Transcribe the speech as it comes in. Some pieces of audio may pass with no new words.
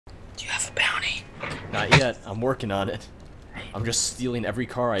Do you have a bounty? Not yet. I'm working on it. I'm just stealing every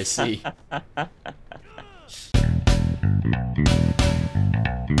car I see.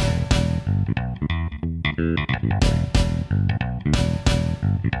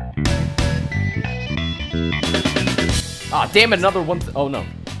 Ah, damn it! Another one. Oh no,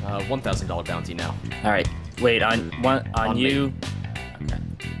 $1,000 bounty now. All right. Wait, on you. Me. Okay.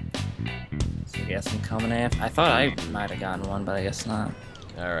 So I guess I'm coming after. I thought I might have gotten one, but I guess not.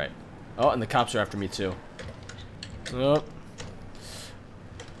 All right. Oh, and the cops are after me too. Oh.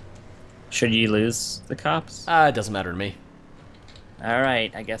 Should you lose the cops? It doesn't matter to me. All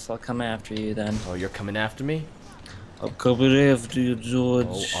right. I guess I'll come after you then. Oh, you're coming after me? I'm coming after you, George.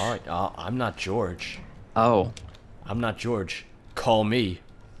 Oh, all right. I'm not George. Oh. I'm not George. Call me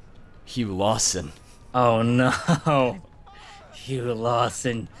Hugh Lawson. Oh no. Hugh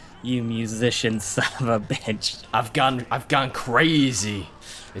Lawson, you musician son of a bitch. I've gone crazy.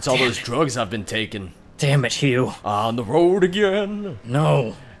 It's all those drugs I've been taking. Damn it, Hugh. On the road again.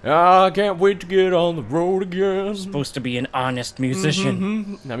 No. I can't wait to get on the road again. Supposed to be an honest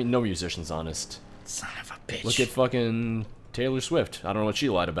musician. I mean, no musician's honest. Son of a bitch. Look at fucking Taylor Swift. I don't know what she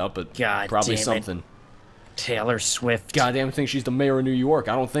lied about, but God probably damn it. something. Taylor Swift. Goddamn think she's the mayor of New York.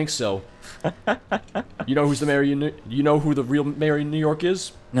 I don't think so. You know who's the mayor? You know who the real mayor of New York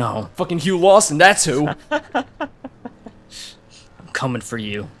is? No. Fucking Hugh Lawson. That's who. I'm coming for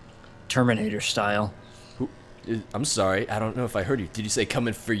you. Terminator style. I'm sorry. I don't know if I heard you. Did you say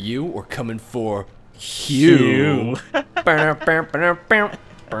coming for you or coming for Hugh? I don't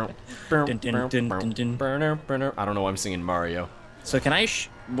know why I'm singing Mario. So can I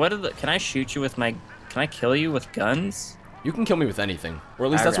can I shoot you with my? Can I kill you with guns? You can kill me with anything, or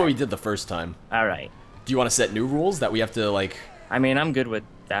at least that's what we did the first time. All right. Do you want to set new rules that we have to like? I mean, I'm good with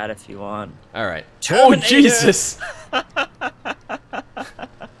that if you want. All right. Terminator! Oh Jesus!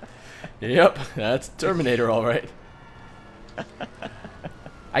 Yep, that's Terminator, all right.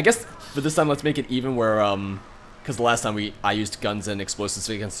 I guess for this time, let's make it even where because the last time I used guns and explosives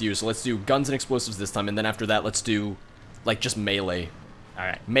against you, so let's do guns and explosives this time, and then after that, let's do like just melee. All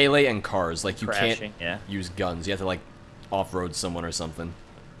right. Melee and cars, like you Crashing, can't use guns. You have to like off-road someone or something.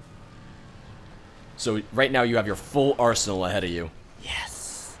 So right now you have your full arsenal ahead of you.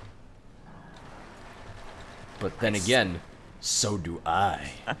 Yes. But then again, so do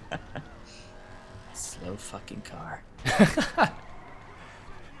I. Slow fucking car.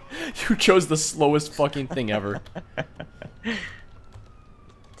 You chose the slowest fucking thing ever.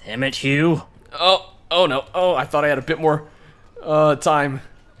 Damn it, Hugh. Oh no. Oh, I thought I had a bit more time.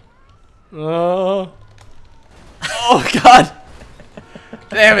 Oh God.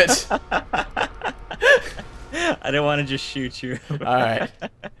 Damn it. I didn't want to just shoot you. All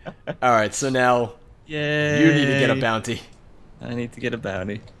right, so now Yay. you need to get a bounty. I need to get a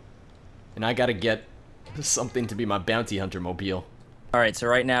bounty. And I gotta get something to be my bounty hunter mobile. Alright, so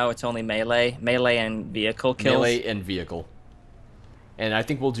right now it's only melee and vehicle kills. Melee and vehicle. And I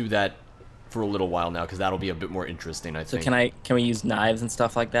think we'll do that for a little while now, because that'll be a bit more interesting, I think. So can we use knives and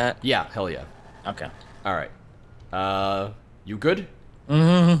stuff like that? Yeah, hell yeah. Okay. Alright. You good?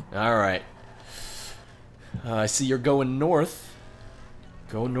 Mm-hmm. Alright. I see you're going north.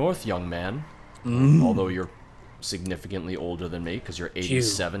 Go north, young man. Although you're significantly older than me, because you're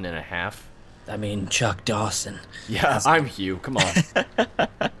 87 and a half. I mean, Chuck Dawson. Yeah, I'm Hugh. Come on.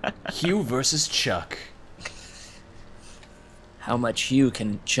 Hugh versus Chuck. How much Hugh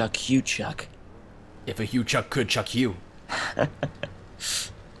can Chuck Hugh Chuck? If a Hugh Chuck could Chuck Hugh.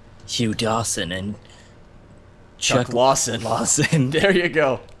 Hugh Dawson and Chuck Lawson. There you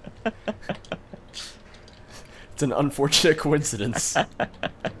go. It's an unfortunate coincidence.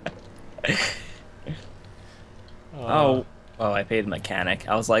 Oh, I paid the mechanic.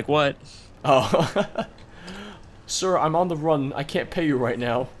 I was like, what? Oh. Sir, I'm on the run. I can't pay you right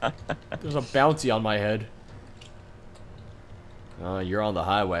now. There's a bounty on my head. You're on the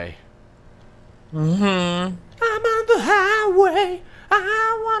highway. Mm-hmm. I'm on the highway.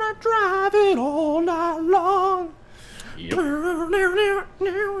 I wanna drive it all night long. Yep. You're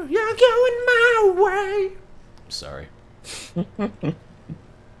going my way. I'm sorry.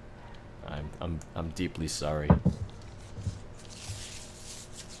 I'm deeply sorry.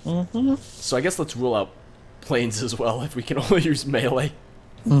 So I guess let's rule out planes as well if we can only use melee.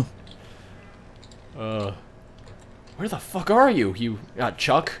 Where the fuck are you, Hugh?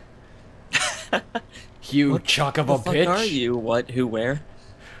 Chuck? Hugh Chuck of a bitch? What the fuck are you? What? Who? Where?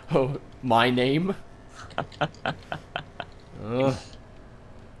 Oh, my name?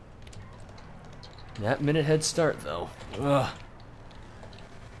 That minute head start, though. Ugh.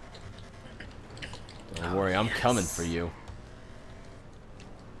 Don't worry, I'm coming for you.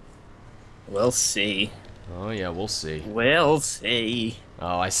 We'll see. Oh yeah, we'll see. We'll see.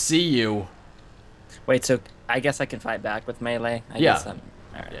 Oh, I see you. Wait, so I guess I can fight back with melee? I Yeah. guess I'm...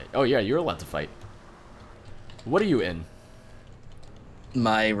 Alright. Oh yeah, you're allowed to fight. What are you in?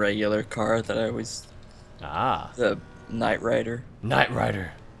 My regular car that I always... Ah. The Knight Rider. Knight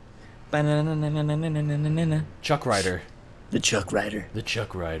Rider. The Chuck Rider. Chuck Rider. The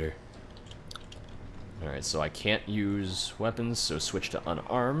Chuck Rider. Alright, so I can't use weapons, so switch to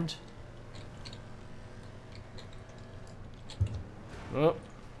unarmed. Oh.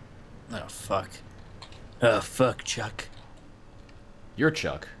 Oh, fuck. Oh, fuck, Chuck. You're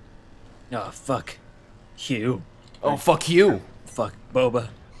Chuck. Oh, fuck. Hugh. Oh, fuck you. Fuck, Boba.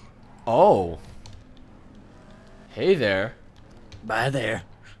 Oh. Hey there. Bye there.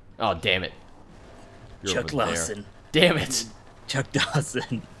 Oh, damn it. You're Chuck over there. Lawson. Damn it. Chuck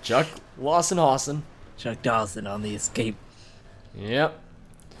Dawson. Chuck Lawson. Chuck Dawson on the escape. Yep.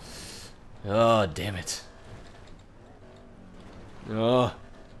 Oh, damn it. Oh.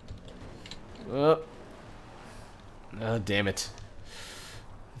 Oh. Oh, damn it.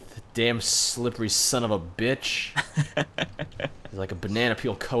 The damn slippery son of a bitch. He's like a banana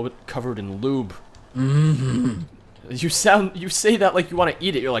peel covered in lube. Mmm. You say that like you want to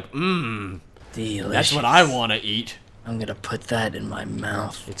eat it. You're like, mmm. Delicious. That's what I want to eat. I'm gonna put that in my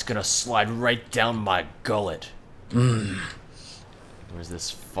mouth. It's gonna slide right down my gullet. Mmm. Where's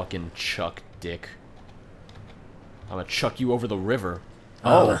this fucking Chuck dick? I'm gonna chuck you over the river.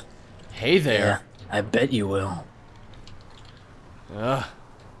 Oh, hey Yeah, there. I bet you will. Nah,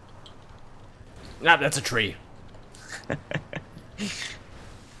 that's a tree.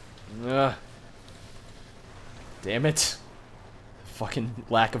 Damn it. Fucking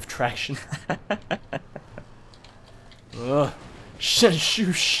lack of traction.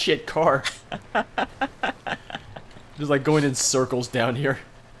 Shit car. Just like going in circles down here.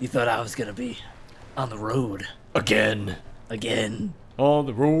 You thought I was gonna be on the road Again. again. On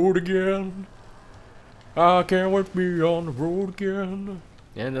the road again. I can't wait to be on the road again.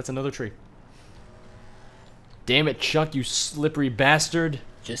 And that's another tree. Damn it, Chuck, you slippery bastard.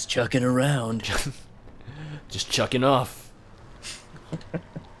 Just chucking around. Just chucking off.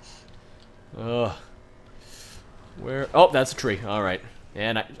 Ugh. Where? Oh, that's a tree. Alright.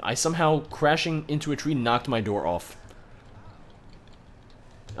 And I somehow, crashing into a tree, knocked my door off.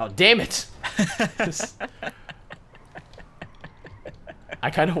 Oh, damn it! I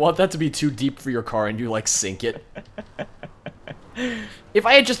kind of want that to be too deep for your car and you, like, sink it. If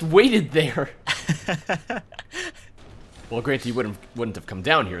I had just waited there... Well, granted, you wouldn't have come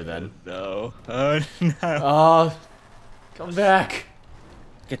down here then. No. Oh, no. Come back.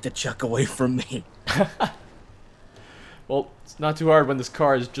 Get the Chuck away from me. Well, it's not too hard when this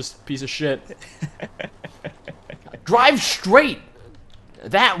car is just a piece of shit. Drive straight!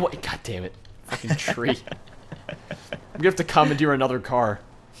 That way. God damn it. Fucking tree. I'm gonna have to commandeer another car.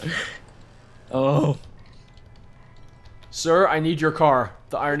 Oh. Sir, I need your car.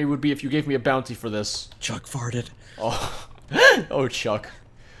 The irony would be if you gave me a bounty for this. Chuck farted. Oh. Oh, Chuck.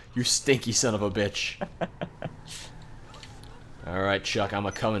 You stinky son of a bitch. Alright, Chuck, I'm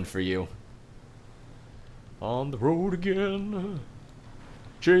a-coming for you. On the road again.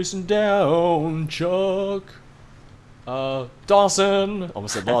 Chasing down Chuck. Dawson.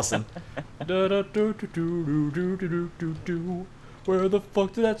 Almost said Dawson. Where the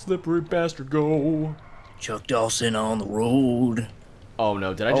fuck did that slippery bastard go? Chuck Dawson on the road. Oh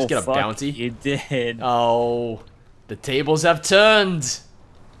no, did I just get a fuck, bounty? You did. Oh, the tables have turned.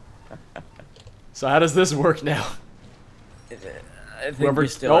 So how does this work now? I think you're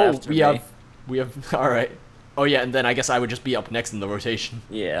still after we me. have, all right. Oh yeah, and then I guess I would just be up next in the rotation.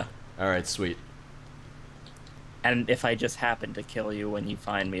 Yeah. All right, sweet. And if I just happen to kill you when you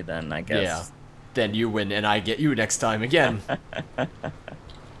find me, then I guess. Yeah. Then you win, and I get you next time again.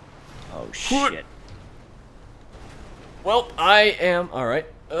 Oh shit. Well, I am all right.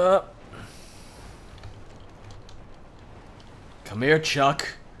 Come here, Chuck.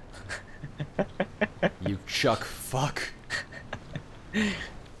 You Chuck fuck.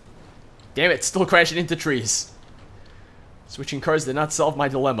 Damn it, still crashing into trees. Switching cars did not solve my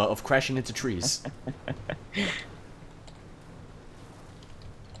dilemma of crashing into trees.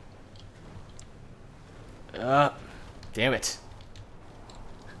 Damn it.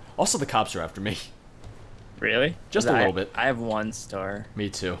 Also, the cops are after me. Really? Just a little bit. I have 1 star. Me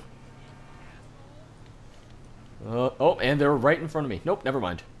too. Oh, and they're right in front of me. Nope, never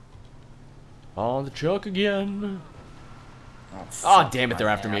mind. On the Chuck again. Oh, damn it, they're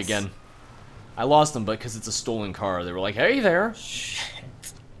after me again. I lost them, but because it's a stolen car. They were like, hey there.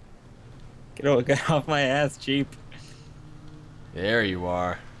 Shit. Get off my ass, Jeep. There you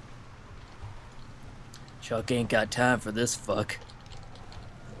are. Chuck ain't got time for this fuck.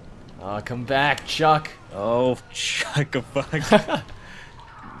 Aw, come back, Chuck. Oh, Chuck a fuck.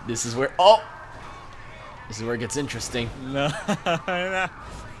 This is where... Oh! This is where it gets interesting. No, no.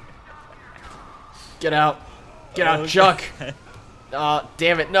 Get out. Get out, Chuck.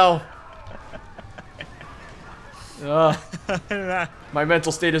 Damn it, no. My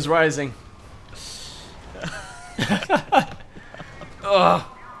mental state is rising.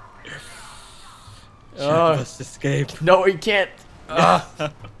 Chuck must escape. No, he can't.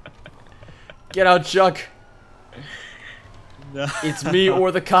 Get out, Chuck. No. It's me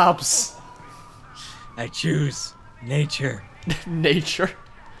or the cops. I choose nature. Nature?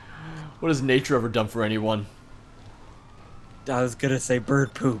 What has nature ever done for anyone? I was gonna say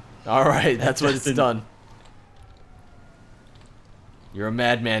bird poop. Alright, that's what it's doesn't- done. You're a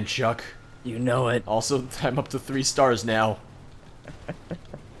madman, Chuck. You know it. Also, I'm up to 3 stars now.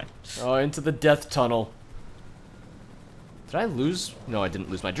 Oh, into the death tunnel. Did I lose? No, I didn't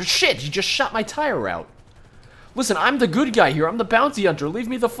lose my... Shit, he just shot my tire out. Listen, I'm the good guy here. I'm the bounty hunter. Leave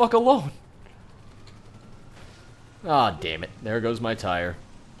me the fuck alone. Ah, damn it. There goes my tire.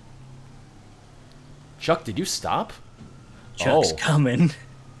 Chuck, did you stop? Chuck's coming.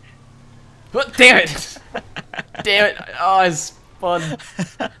 But damn it! Damn it! Oh, it's fun.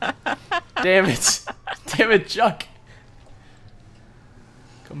 Damn it! Damn it, Chuck!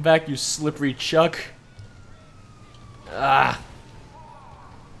 Come back, you slippery Chuck. Ah!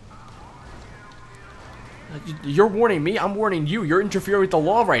 You're warning me. I'm warning you. You're interfering with the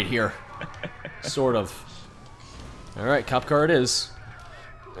law right here. Sort of. All right, cop car it is.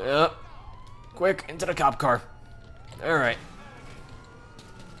 Quick, into the cop car. All right.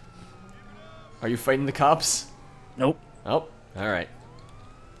 Are you fighting the cops? Nope. Oh, alright.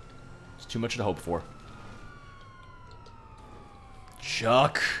 It's too much to hope for.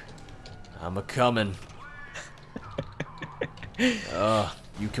 Chuck, I'm a-comin'.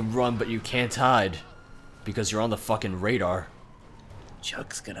 You can run, but you can't hide. Because you're on the fucking radar.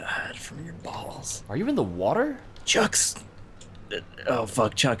 Chuck's gonna hide from your balls. Are you in the water? Chuck's... Oh,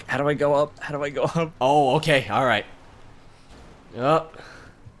 fuck, Chuck. How do I go up? How do I go up? Oh, okay, alright.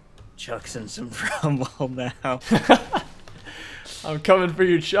 Chuck's in some trouble now. I'm coming for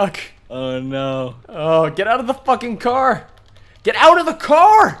you, Chuck. Oh, no. Oh, get out of the fucking car! Get out of the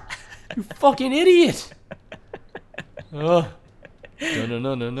car! You fucking idiot! No.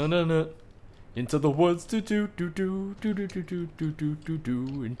 Into the woods, do do do do do do do do do do do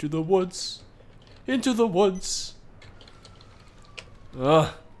do. Into the woods, into the woods. I'm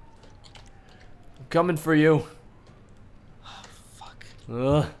coming for you.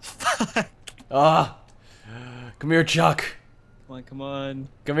 Oh, fuck. Come here, Chuck. Come on, come on.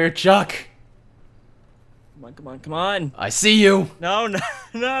 Come here, Chuck. Come on, come on, come on. I see you. No, no,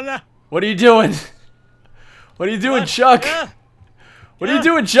 no, no. What are you doing? What are you doing, Chuck? What are you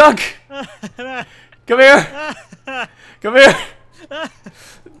doing, Chuck? Come here. Come here.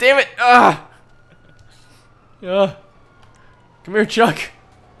 Damn it. Come here, Chuck.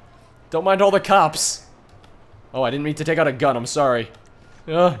 Don't mind all the cops. Oh, I didn't mean to take out a gun. I'm sorry.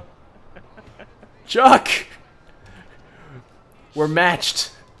 Chuck. We're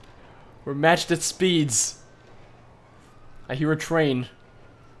matched. We're matched at speeds. I hear a train.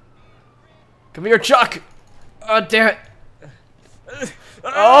 Come here, Chuck. Oh, damn it.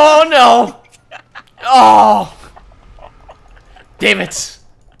 Oh, no. Oh. Damn it.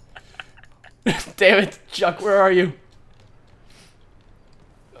 Damn it, Chuck, where are you?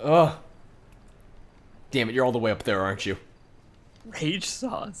 Damn it, you're all the way up there, aren't you? Rage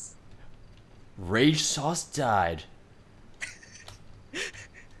sauce. Rage sauce died.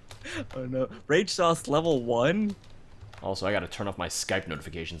 Oh no. Rage sauce level 1? Also, I gotta turn off my Skype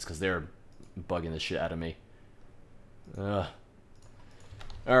notifications because they're bugging the shit out of me.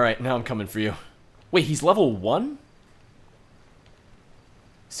 Alright, now I'm coming for you. Wait, he's level 1?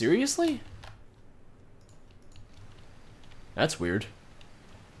 Seriously? That's weird.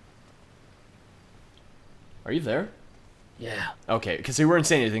 Are you there? Yeah. Okay, because he weren't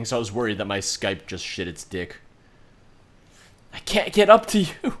saying anything, so I was worried that my Skype just shit its dick. I can't get up to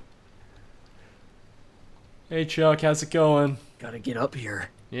you! Hey Chuck, how's it going? Gotta get up here.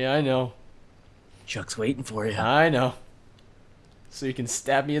 Yeah, I know. Chuck's waiting for you. I know. So you can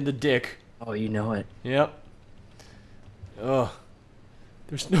stab me in the dick. Oh, you know it. Yep. Ugh.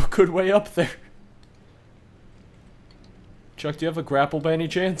 There's no good way up there. Chuck, do you have a grapple by any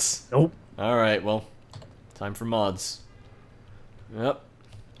chance? Nope. Alright, well. Time for mods. Yep.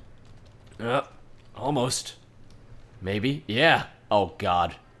 Yep. Almost. Maybe? Yeah. Oh,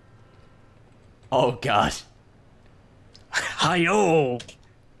 God. Oh, God. Hi-yo!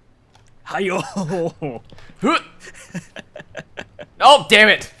 Hi-yo! Oh, damn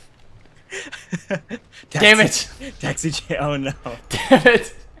it! Damn it! Taxi chain. Oh no. Damn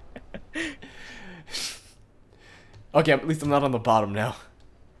it! Okay, at least I'm not on the bottom now.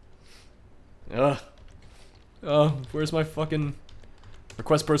 Where's my fucking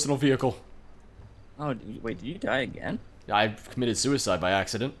request personal vehicle? Oh, wait, did you die again? I committed suicide by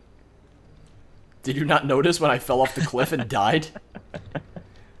accident. Did you not notice when I fell off the cliff and died?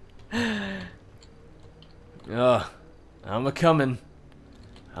 I'm a-coming.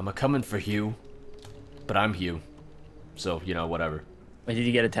 I'm a-coming for Hugh. But I'm Hugh. So, you know, whatever. Wait, did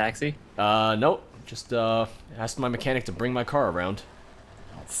you get a taxi? Nope. Just, asked my mechanic to bring my car around.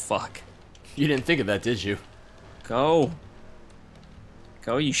 Oh, fuck. You didn't think of that, did you? Go.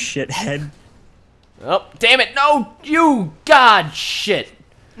 Go, you shithead. Oh, damn it! No! You! God, shit!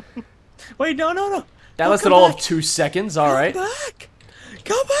 Wait, no. That lasted all of 2 seconds, alright. Go back!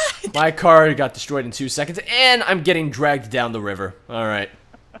 Go back! My car got destroyed in 2 seconds, and I'm getting dragged down the river. Alright.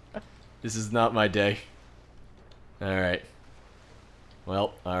 This is not my day. Alright.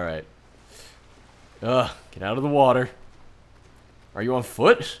 Well, alright. Get out of the water. Are you on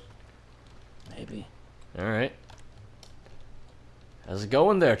foot? Maybe. Alright. How's it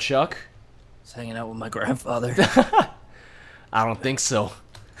going there, Chuck? Just hanging out with my grandfather. I don't think so.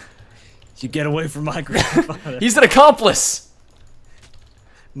 You get away from my grandfather. He's an accomplice!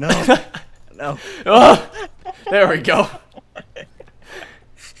 No. No. Oh, there we go.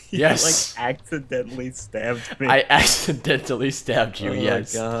 Yes. You, like, accidentally stabbed me. I accidentally stabbed you, oh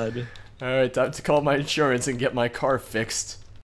yes. Oh my god. Alright, time to call my insurance and get my car fixed.